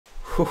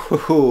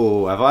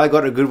Ooh, have I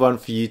got a good one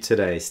for you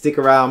today? Stick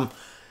around.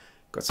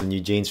 Got some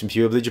new jeans from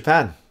Pure Blue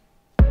Japan.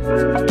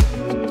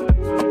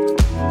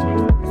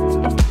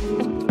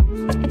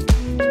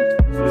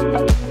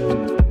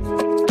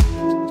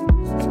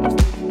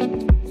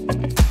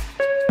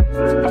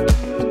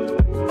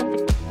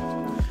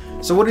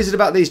 So what is it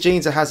about these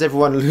jeans that has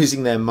everyone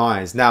losing their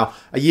minds? Now,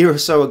 a year or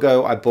so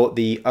ago, I bought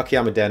the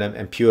Okayama Denim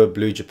and Pure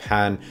Blue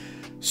Japan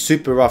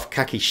Super Rough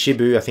Khaki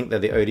Shibu. I think they're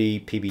the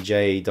OD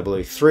PBJ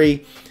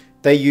 003.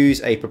 They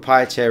use a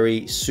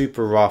proprietary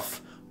super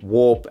rough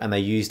warp and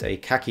they used a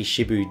Khaki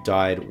Shibu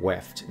dyed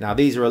weft. Now,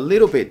 these are a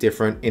little bit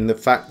different in the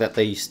fact that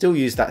they still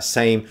use that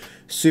same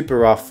super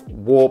rough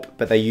warp,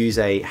 but they use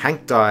a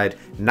Hank dyed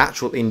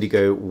natural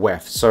indigo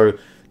weft. So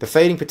the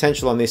fading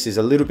potential on this is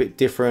a little bit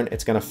different.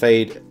 It's going to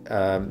fade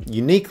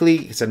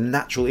uniquely. It's a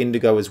natural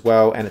indigo as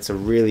well, and it's a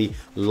really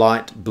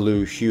light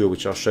blue hue,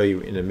 which I'll show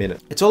you in a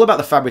minute. It's all about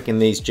the fabric in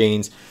these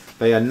jeans.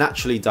 They are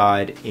naturally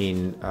dyed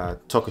in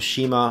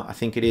Tokushima, I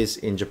think it is,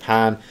 in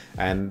Japan,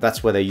 and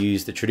that's where they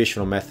use the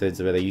traditional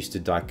methods where they used to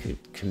dye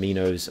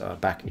kimonos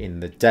back in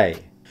the day.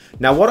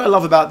 Now, what I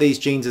love about these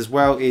jeans as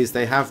well is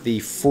they have the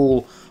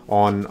full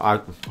on,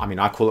 I mean,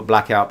 I call it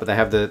blackout, but they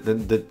have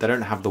they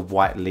don't have the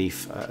white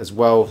leaf as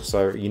well.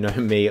 So you know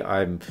me,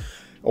 I'm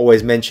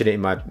always mention it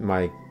in my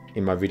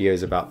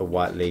videos about the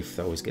white leaf.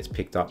 That always gets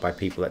picked up by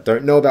people that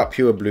don't know about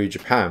Pure Blue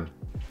Japan.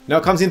 Now,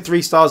 it comes in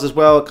 3 styles as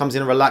well. It comes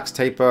in a relaxed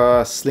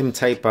taper, slim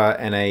taper,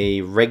 and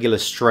a regular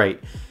straight.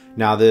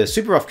 Now, the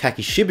Super Rough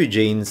Khaki Shibu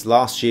jeans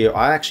last year,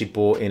 I actually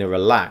bought in a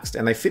relaxed,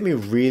 and they fit me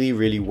really,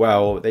 really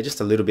well. They're just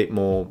a little bit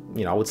more,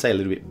 you know, I would say a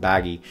little bit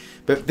baggy.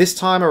 But this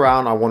time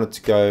around, I wanted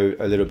to go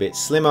a little bit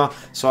slimmer,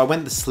 so I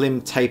went the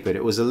slim tapered.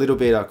 It was a little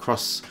bit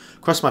across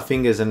my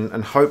fingers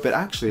and hope, but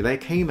actually they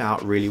came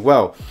out really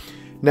well.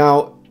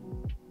 Now,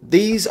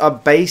 these are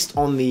based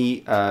on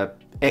the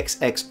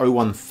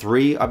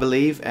XX013, I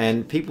believe,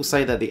 and people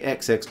say that the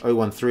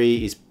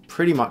XX013 is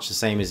pretty much the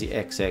same as the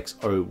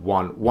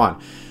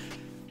XX011.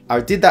 I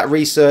did that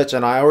research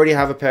and I already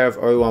have a pair of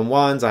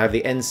 011s. I have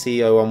the NC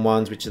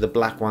 011s, which are the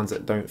black ones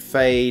that don't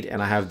fade,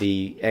 and I have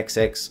the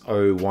XX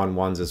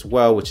 011s as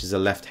well, which is a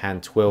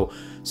left-hand twill.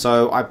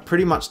 So I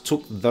pretty much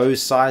took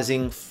those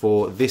sizing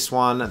for this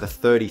one, the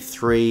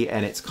 33,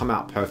 and it's come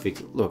out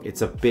perfect. Look,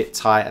 it's a bit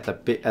tight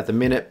at the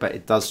minute, but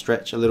it does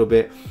stretch a little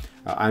bit.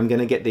 I'm going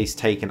to get these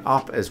taken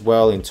up as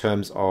well in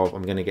terms of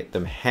I'm going to get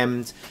them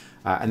hemmed.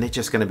 And they're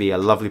just going to be a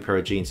lovely pair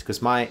of jeans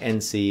because my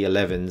NC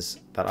 11s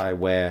that I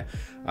wear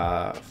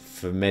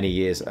for many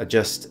years are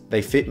just,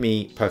 they fit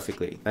me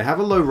perfectly. They have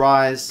a low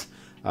rise,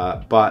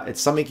 but it's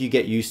something you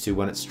get used to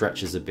when it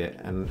stretches a bit,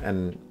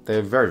 and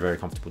they're very, very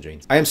comfortable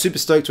jeans. I am super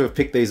stoked to have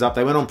picked these up.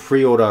 They went on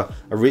pre-order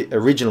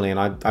originally, and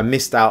I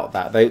missed out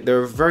that.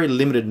 They're a very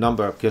limited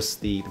number because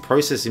the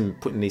process in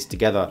putting these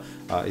together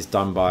is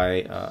done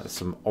by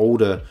some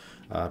older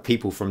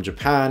people from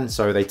Japan,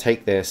 so they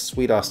take their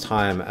sweet ass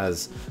time,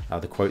 as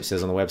the quote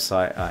says on the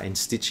website, in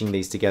stitching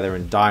these together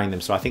and dyeing them.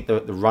 So I think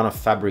the run of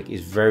fabric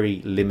is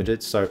very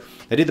limited. So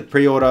they did the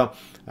pre-order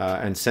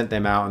and sent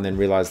them out, and then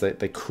realized that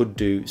they could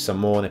do some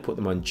more, and they put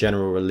them on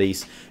general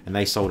release, and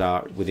they sold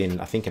out within,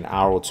 I think, an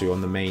hour or two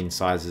on the main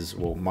sizes,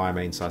 well, my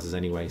main sizes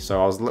anyway.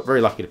 So I was very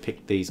lucky to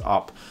pick these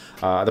up.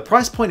 The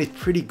price point is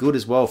pretty good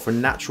as well for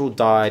natural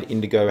dyed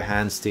indigo,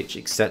 hand stitch,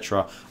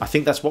 etc. I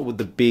think that's what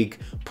the big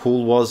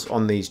pull was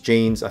on these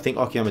jeans. I think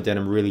Okayama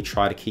Denim really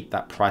try to keep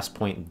that price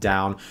point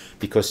down,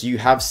 because you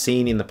have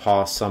seen in the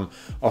past some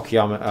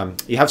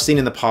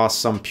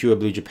some Pure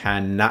Blue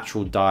Japan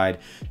natural dyed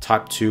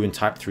type 2 and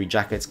type 3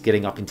 jackets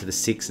getting up into the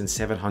 $600 and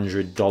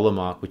 $700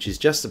 mark, which is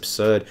just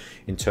absurd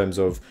in terms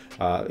of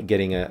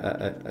getting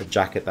a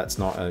jacket that's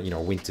not a, you know,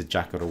 a winter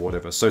jacket or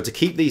whatever. So to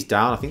keep these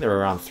down, I think they're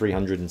around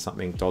 $300 and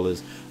something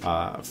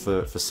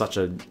for such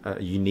a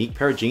unique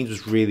pair of jeans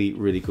was really,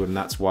 really good, and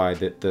that's why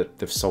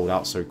they've sold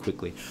out so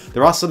quickly.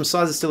 There are some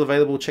sizes still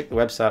available. Check the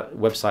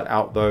website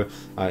out though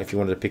if you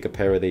wanted to pick a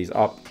pair of these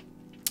up.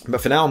 But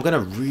for now, I'm going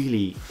to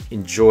really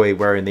enjoy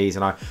wearing these,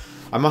 and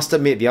I must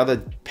admit the other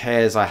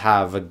pairs I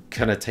have are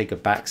going to take a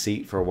back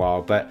seat for a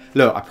while. But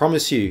look, I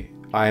promise you,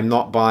 I am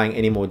not buying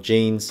any more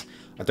jeans.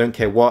 I don't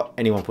care what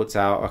anyone puts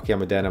out,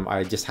 Okayama Denim,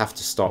 I just have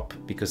to stop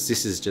because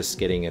this is just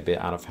getting a bit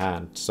out of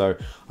hand. So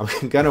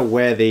I'm going to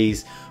wear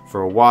these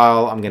for a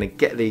while. I'm going to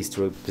get these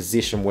to a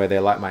position where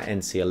they're like my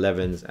NC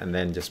 11s, and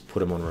then just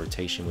put them on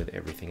rotation with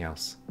everything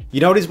else.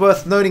 You know, it is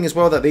worth noting as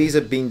well that these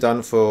have been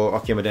done for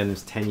Okayama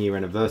Denim's 10-year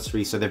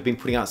anniversary. So they've been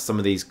putting out some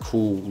of these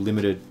cool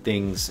limited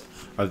things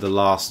over the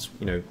last,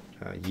 you know,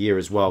 year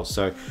as well.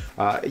 So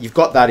you've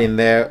got that in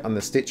there on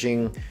the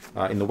stitching,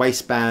 in the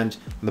waistband.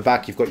 On the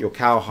back, you've got your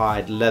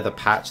cowhide leather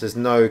patch. There's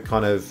no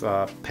kind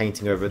of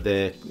painting over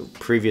there.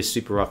 Previous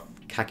super rough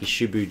Khaki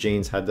Shibu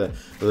jeans had the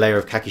layer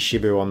of Khaki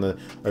Shibu on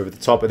over the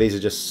top, but these are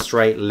just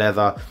straight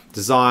leather,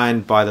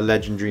 designed by the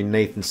legendary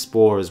Nathan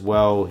Spohr as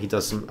well. He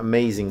does some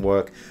amazing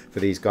work for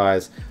these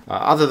guys.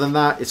 Other than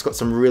that, it's got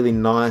some really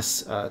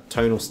nice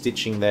tonal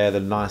stitching there, the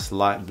nice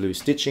light blue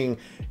stitching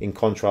in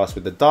contrast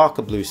with the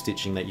darker blue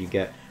stitching that you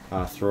get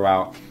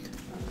throughout.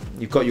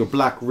 You've got your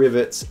black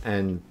rivets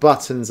and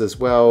buttons as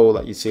well,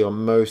 like you see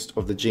on most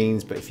of the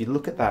jeans. But if you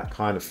look at that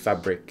kind of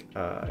fabric,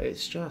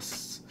 it's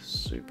just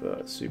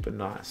super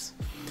nice.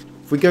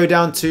 If we go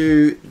down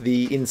to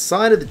the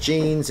inside of the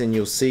jeans, and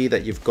you'll see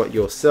that you've got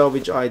your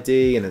Selvedge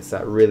ID, and it's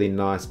that really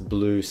nice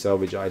blue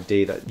Selvedge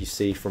ID that you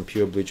see from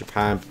Pure Blue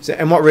Japan. So,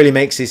 and what really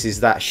makes this is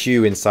that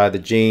hue inside the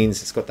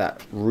jeans. It's got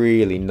that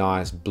really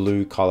nice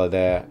blue color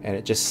there, and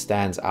it just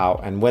stands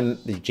out. And when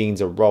the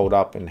jeans are rolled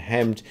up and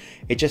hemmed,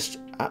 it just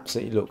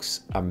absolutely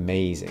looks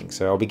amazing.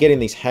 So I'll be getting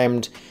these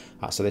hemmed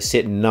so they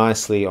sit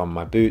nicely on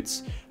my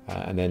boots,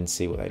 and then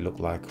see what they look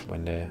like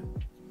when they're,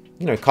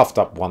 you know, cuffed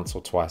up once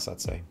or twice, I'd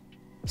say.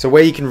 So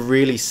where you can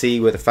really see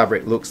what the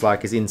fabric looks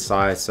like is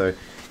inside. So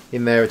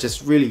in there, it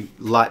just really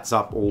lights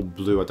up all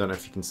blue. I don't know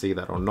if you can see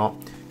that or not.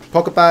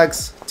 Pocket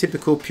bags,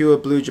 typical Pure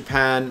Blue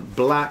Japan,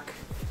 black.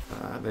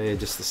 They're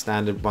just the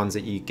standard ones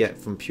that you get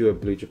from Pure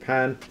Blue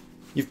Japan.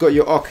 You've got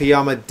your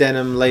Okayama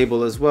Denim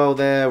label as well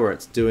there, where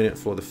it's doing it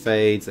for the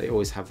fades. They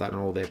always have that on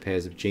all their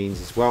pairs of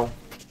jeans as well.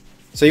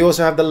 So you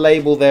also have the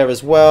label there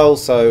as well.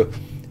 So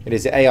it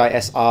is the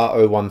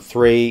Aisora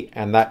 013,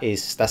 and that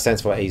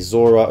stands for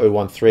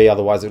Aisora 013.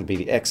 Otherwise, it would be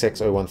the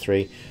XX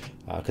 013,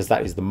 because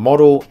that is the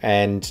model.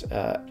 And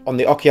on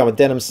the Okayama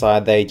Denim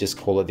side, they just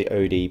call it the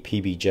OD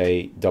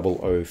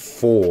PBJ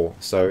 004.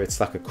 So it's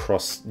like a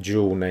cross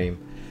dual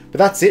name. But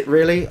that's it,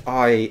 really.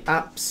 I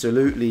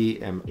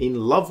absolutely am in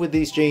love with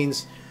these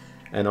jeans,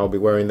 and I'll be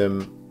wearing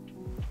them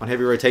on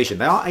heavy rotation.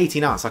 They are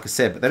 18 ounce, like I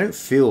said, but they don't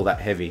feel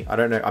that heavy. I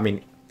don't know. I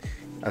mean,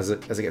 as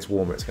it gets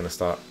warmer, it's going to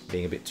start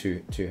being a bit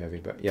too heavy.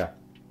 But yeah,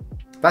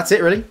 that's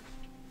it, really.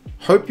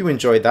 Hope you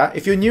enjoyed that.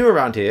 If you're new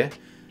around here,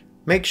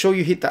 make sure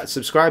you hit that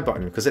subscribe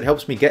button, because it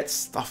helps me get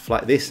stuff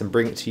like this and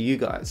bring it to you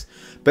guys.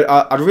 But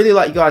I'd really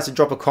like you guys to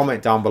drop a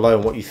comment down below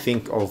on what you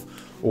think of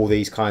all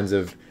these kinds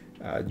of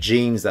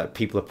jeans that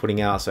people are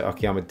putting out. So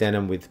Okayama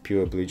Denim with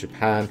Pure Blue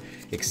Japan,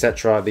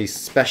 etc. These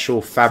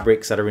special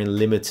fabrics that are in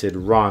limited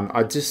run.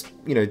 I just,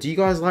 you know, do you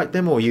guys like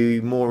them, or are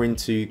you more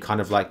into kind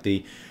of like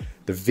the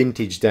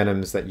vintage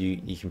denims that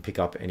you can pick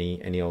up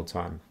any old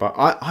time? But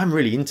I'm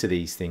really into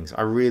these things.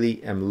 I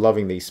really am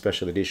loving these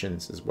special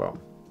editions as well.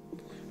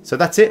 So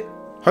that's it.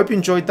 Hope you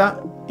enjoyed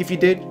that. If you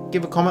did,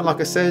 give a comment,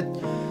 like I said,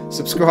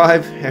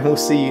 subscribe, and we'll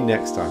see you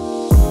next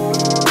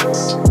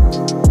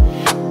time.